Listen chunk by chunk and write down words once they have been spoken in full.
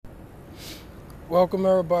Welcome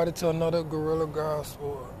everybody to another Gorilla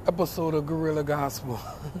Gospel episode of Gorilla Gospel.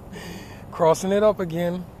 Crossing it up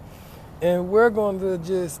again. And we're going to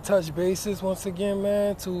just touch bases once again,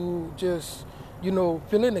 man, to just,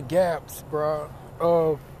 fill in the gaps, bro,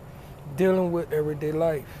 of dealing with everyday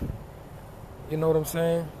life. You know what I'm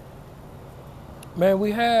saying? Man,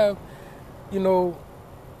 we have, a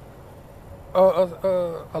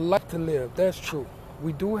life to live. That's true.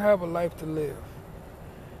 We do have a life to live.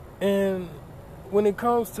 And when it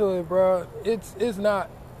comes to it, bro, it's not,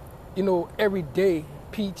 every day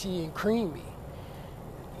peachy and creamy.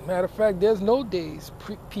 Matter of fact, there's no days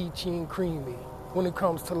peachy and creamy when it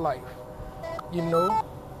comes to life,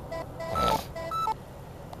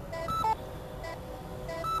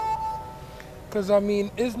 Because,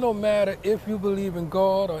 it's no matter if you believe in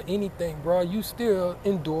God or anything, bro, you still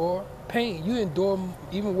endure pain. You endure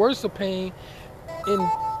even worse of pain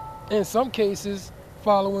in some cases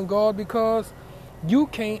following God, because you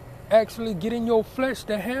can't actually get in your flesh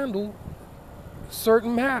to handle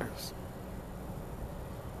certain matters.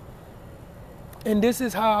 And this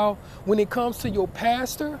is how, when it comes to your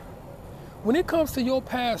pastor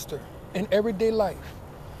in everyday life,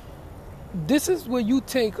 this is where you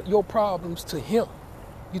take your problems to him.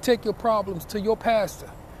 You take your problems to your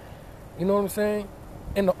pastor. You know what I'm saying?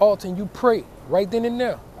 In the altar, and you pray right then and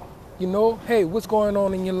there. Hey, what's going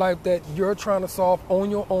on in your life that you're trying to solve on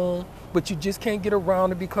your own, but you just can't get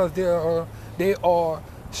around it because they are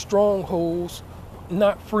strongholds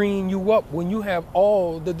not freeing you up when you have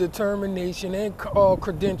all the determination and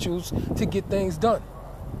credentials to get things done.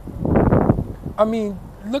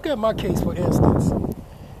 Look at my case, for instance.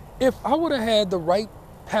 If I would have had the right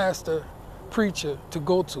pastor, preacher to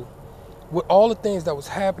go to with all the things that was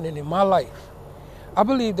happening in my life, I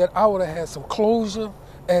believe that I would have had some closure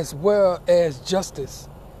as well as justice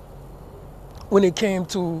when it came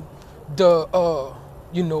to the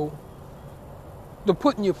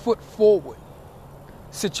putting your foot forward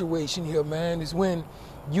situation here, man, is when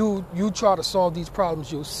you try to solve these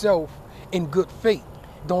problems yourself in good faith.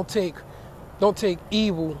 Don't take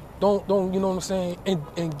evil, don't you know what I'm saying,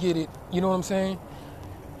 and get it, you know what I'm saying?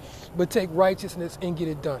 But take righteousness and get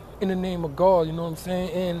it done in the name of God, you know what I'm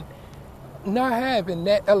saying? And not having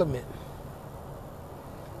that element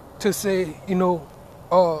to say,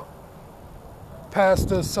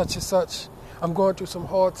 Pastor such and such, I'm going through some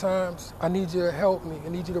hard times. I need you to help me. I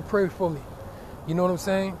need you to pray for me. You know what I'm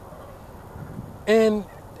saying? And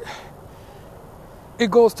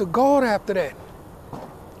it goes to God after that.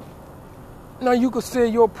 Now you can say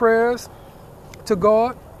your prayers to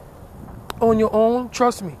God on your own,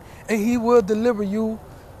 trust me, and he will deliver you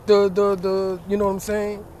the you know what I'm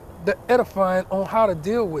saying, the edifying on how to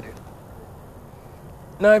deal with it.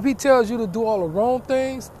 Now, if he tells you to do all the wrong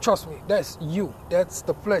things, trust me, that's you. That's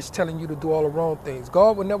the flesh telling you to do all the wrong things.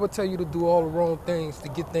 God will never tell you to do all the wrong things to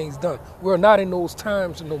get things done. We're not in those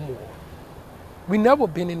times no more. We never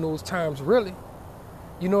been in those times, really.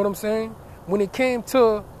 You know what I'm saying? When it came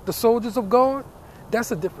to the soldiers of God,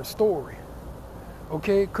 that's a different story.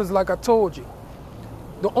 Okay? Because like I told you,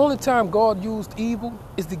 the only time God used evil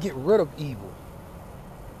is to get rid of evil.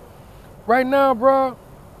 Right now, bro,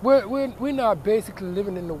 we're not basically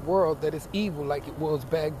living in the world that is evil like it was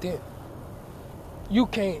back then. You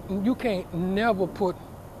can't never put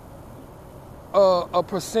a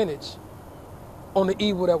percentage on the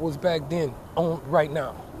evil that was back then on right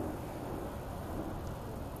now.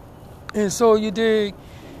 And so you dig,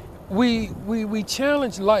 we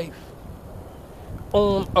challenge life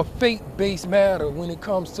on a faith-based matter when it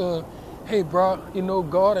comes to, hey, bro,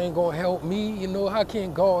 God ain't gonna help me. How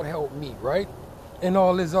can God help me, right? And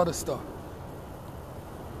all this other stuff.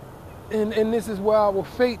 And this is where our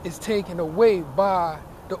faith is taken away by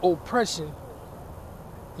the oppression,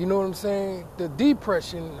 you know what I'm saying? The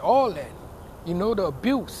depression, all that, the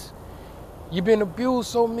abuse. You've been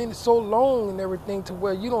abused so long and everything to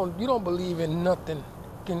where you don't believe in nothing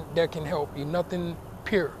that can help you, nothing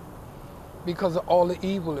pure, because of all the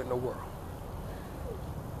evil in the world.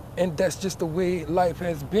 And that's just the way life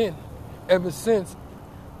has been ever since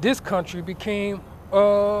this country became you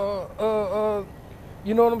know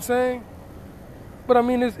what I'm saying? But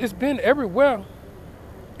it's been everywhere.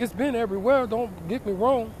 It's been everywhere, don't get me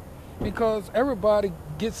wrong, because everybody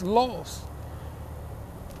gets lost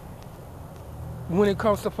when it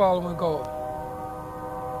comes to following God.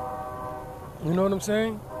 You know what I'm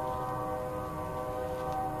saying?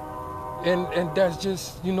 And that's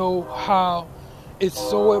just, how it's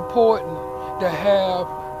so important to have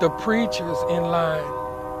the preachers in line.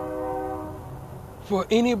 For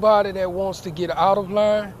anybody that wants to get out of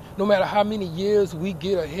line, no matter how many years we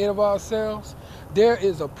get ahead of ourselves, there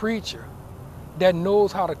is a preacher that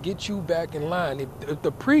knows how to get you back in line. If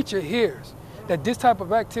the preacher hears that this type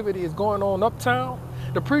of activity is going on uptown,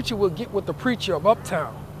 the preacher will get with the preacher of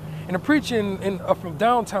uptown. And the preacher from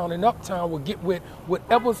downtown and uptown will get with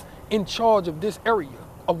whatever's in charge of this area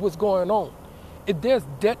of what's going on. If there's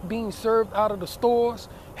debt being served out of the stores,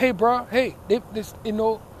 hey, bro, hey, this,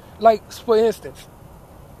 like, for instance,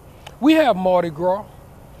 we have Mardi Gras.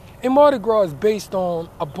 And Mardi Gras is based on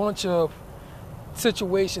a bunch of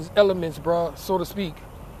situations, elements, bro, so to speak,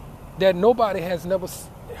 that nobody has never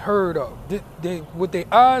heard of. With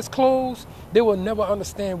their eyes closed, they will never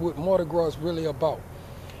understand what Mardi Gras is really about.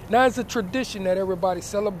 Now, it's a tradition that everybody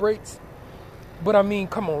celebrates, but I mean,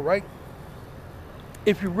 come on, right?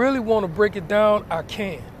 If you really want to break it down, I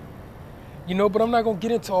can. But I'm not going to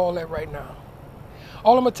get into all that right now.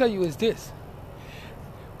 All I'm going to tell you is this.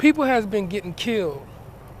 People has been getting killed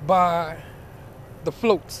by the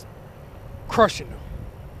floats, crushing them.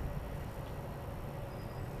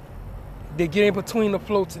 They get in between the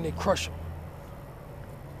floats and they crush them.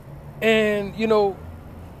 And,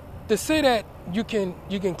 to say that you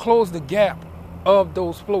can close the gap of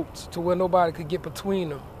those floats to where nobody could get between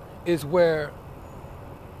them is where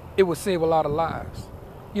it would save a lot of lives.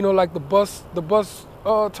 Like the bus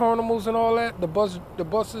terminals and all that, the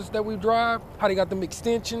buses that we drive, how they got them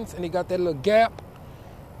extensions and they got that little gap.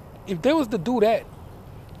 If they was to do that,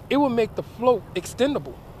 it would make the float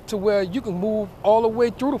extendable to where you can move all the way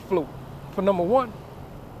through the float, for number one.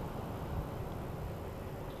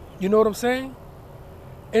 You know what I'm saying?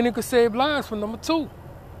 And it could save lives for number two.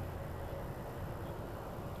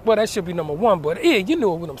 Well, that should be number one, but yeah, you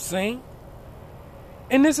know what I'm saying.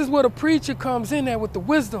 And this is where the preacher comes in at with the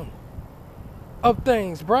wisdom of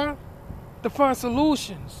things, bruh, to find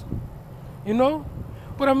solutions,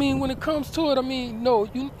 But I mean, when it comes to it, no,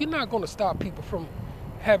 you're not going to stop people from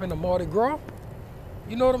having a Mardi Gras.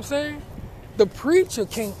 You know what I'm saying? The preacher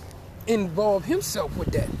can't involve himself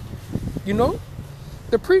with that,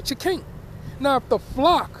 The preacher can't. Now, if the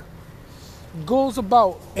flock goes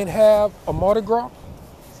about and have a Mardi Gras,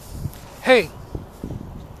 hey,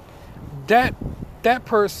 that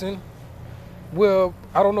person will,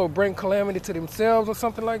 I don't know, bring calamity to themselves or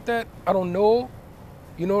something like that. I don't know.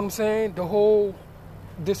 You know what I'm saying? The whole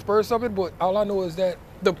disperse of it. But all I know is that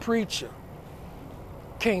the preacher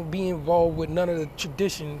can't be involved with none of the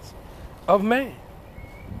traditions of man.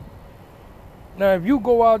 Now, if you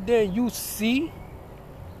go out there and you see,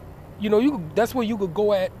 that's where you could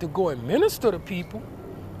go and minister to people.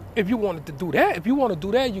 If you wanted to do that. If you want to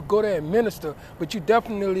do that, you go there and minister. But you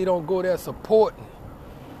definitely don't go there supporting.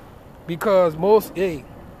 Because come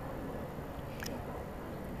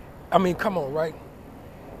on, right?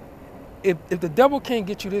 If the devil can't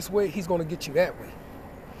get you this way, he's going to get you that way.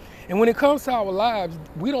 And when it comes to our lives,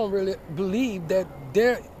 we don't really believe that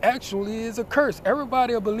there actually is a curse.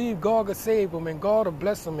 Everybody will believe God will save them and God will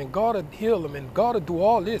bless them and God will heal them and God will do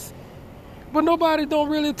all this. But nobody don't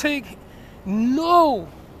really take no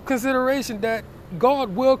consideration that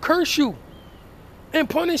God will curse you and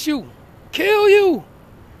punish you, kill you.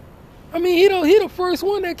 He the first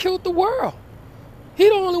one that killed the world. He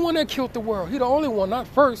the only one that killed the world. He the only one, not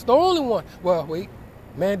first, the only one. Well, wait,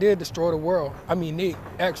 man did destroy the world. They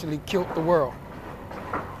actually killed the world.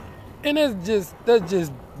 And that's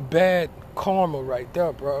just bad karma right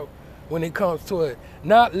there, bro. When it comes to it,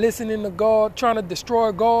 not listening to God, trying to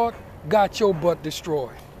destroy God, got your butt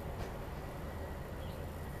destroyed.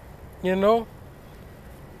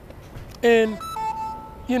 And,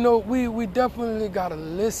 we definitely got to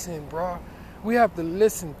listen, bro. We have to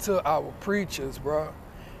listen to our preachers, bro.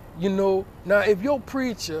 Now if your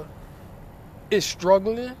preacher is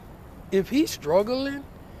struggling, if he's struggling,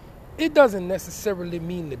 it doesn't necessarily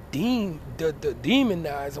mean to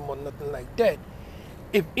demonize him or nothing like that.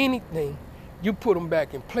 If anything, you put him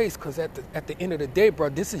back in place because at the end of the day, bro,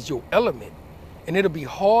 this is your element. And it'll be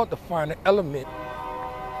hard to find an element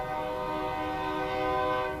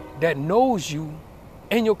that knows you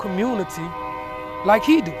and your community like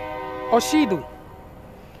he do or she do.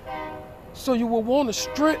 So you will want to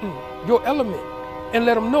strengthen your element and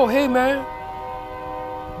let them know, hey man,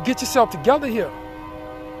 get yourself together here.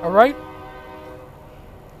 All right?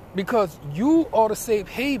 Because you are the safe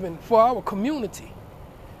haven for our community.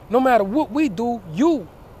 No matter what we do, you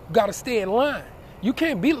got to stay in line. You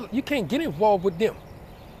can't get involved with them.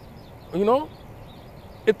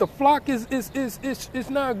 If the flock is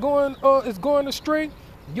not going is going astray,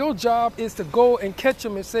 your job is to go and catch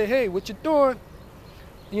them and say, hey, what you doing?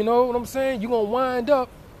 You know what I'm saying? You're going to wind up,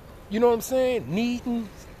 needing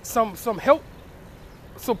some help,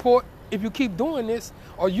 support if you keep doing this,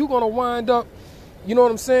 or you're going to wind up,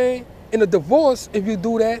 in a divorce if you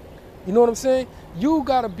do that, You know what I'm saying? You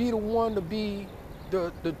got to be the one to be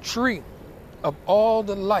the tree of all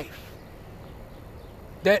the life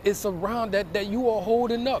that is around, that you are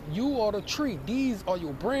holding up. You are the tree. These are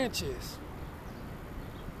your branches.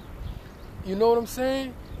 You know what I'm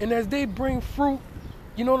saying? And as they bring fruit,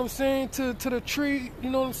 you know what I'm saying, to the tree, you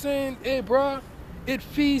know what I'm saying? Hey, bruh, it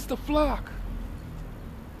feeds the flock.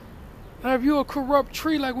 Now, if you're a corrupt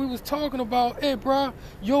tree like we was talking about, hey, bruh,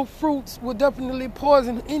 your fruits will definitely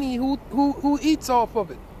poison any who eats off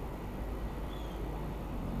of it.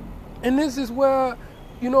 And this is where,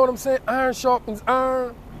 you know what I'm saying, iron sharpens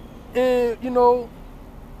iron. And, you know,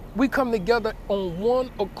 we come together on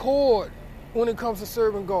one accord when it comes to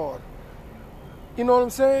serving God. You know what I'm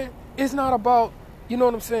saying? It's not about, you know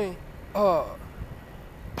what I'm saying,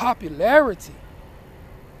 popularity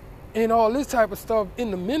and all this type of stuff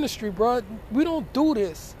in the ministry, bro. We don't do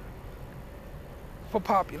this for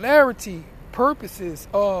popularity purposes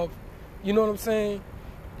of, you know what I'm saying,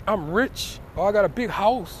 I'm rich or I got a big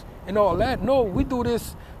house and all that. No, we do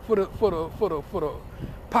this for the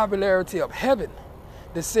popularity of heaven.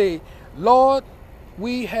 To say, Lord,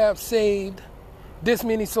 we have saved this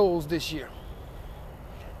many souls this year.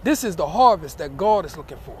 This is the harvest that God is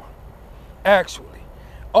looking for, actually.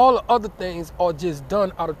 All the other things are just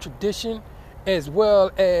done out of tradition as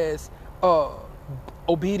well as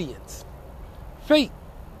obedience, faith.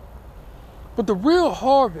 But the real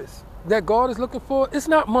harvest that God is looking for, it's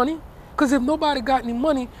not money. Because if nobody got any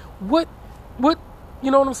money, what, you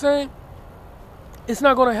know what I'm saying? It's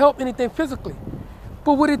not going to help anything physically.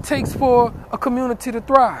 But what it takes for a community to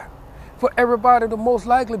thrive, for everybody to most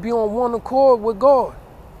likely be on one accord with God.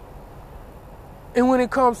 And when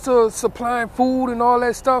it comes to supplying food and all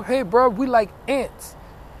that stuff, hey, bro, we like ants.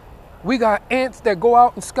 We got ants that go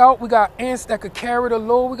out and scout. We got ants that could carry the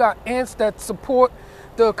load. We got ants that support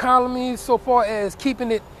the economy so far as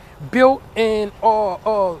keeping it built and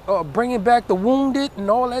bringing back the wounded and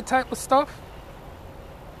all that type of stuff.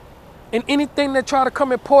 And anything that try to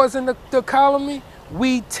come and poison the economy,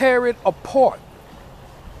 we tear it apart.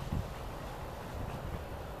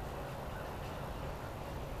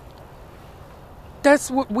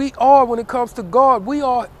 That's what we are when it comes to God. We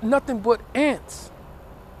are nothing but ants.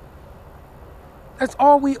 That's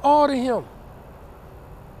all we are to him.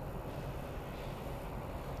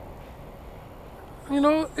 You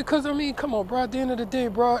know, because I mean, come on, bro. At the end of the day,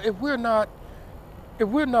 bro, if we're not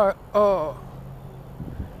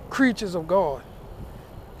creatures of God,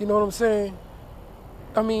 you know what I'm saying?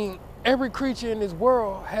 I mean, every creature in this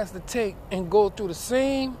world has to take and go through the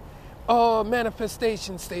same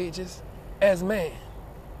manifestation stages as man.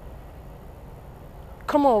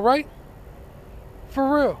 Come on, right?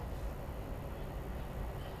 For real.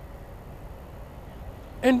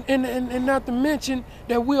 And not to mention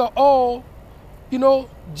that we are all, you know,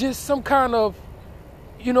 just some kind of,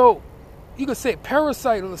 you know, you could say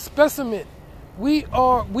parasite or a specimen. We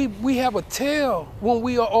have a tail when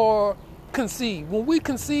we are conceived. When we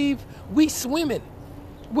conceive, we swimming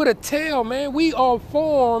with a tail, man. We are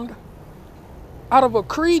formed out of a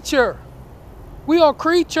creature. We are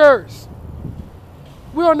creatures.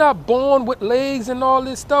 We are not born with legs and all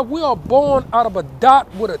this stuff. We are born out of a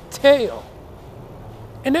dot with a tail.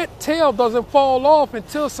 And that tail doesn't fall off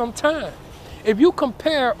until some time. If you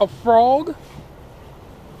compare a frog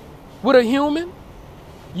with a human,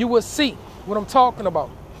 you will see what I'm talking about.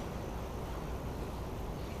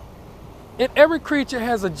 And every creature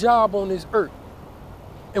has a job on this earth.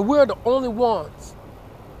 And we're the only ones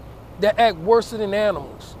that act worse than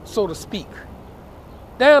animals, so to speak.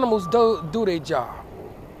 The animals do their job.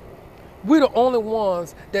 We're the only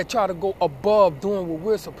ones that try to go above doing what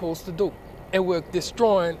we're supposed to do. And we're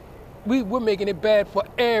destroying, we're making it bad for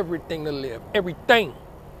everything to live, everything.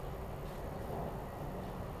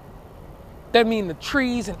 That means the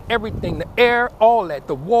trees and everything, the air, all that,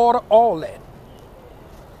 the water, all that.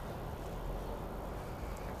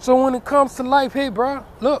 So when it comes to life, hey, bro,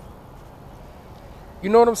 look, you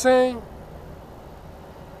know what I'm saying?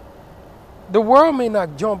 The world may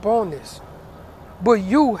not jump on this, but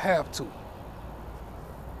you have to.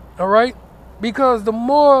 All right? Because the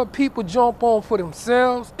more people jump on for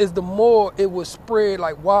themselves, is the more it will spread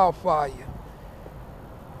like wildfire.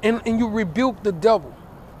 And you rebuke the devil.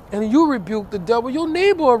 And you rebuke the devil, your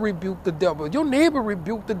neighbor will rebuke the devil. Your neighbor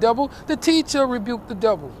rebuked the devil, the teacher rebuked the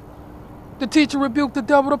devil. The teacher rebuked the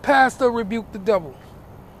devil, the pastor rebuked the devil.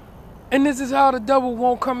 And this is how the devil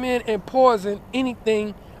won't come in and poison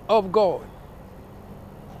anything of God.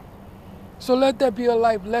 So let that be a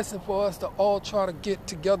life lesson for us to all try to get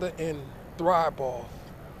together and thrive off.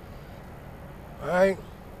 All right?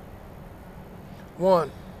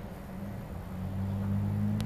 1.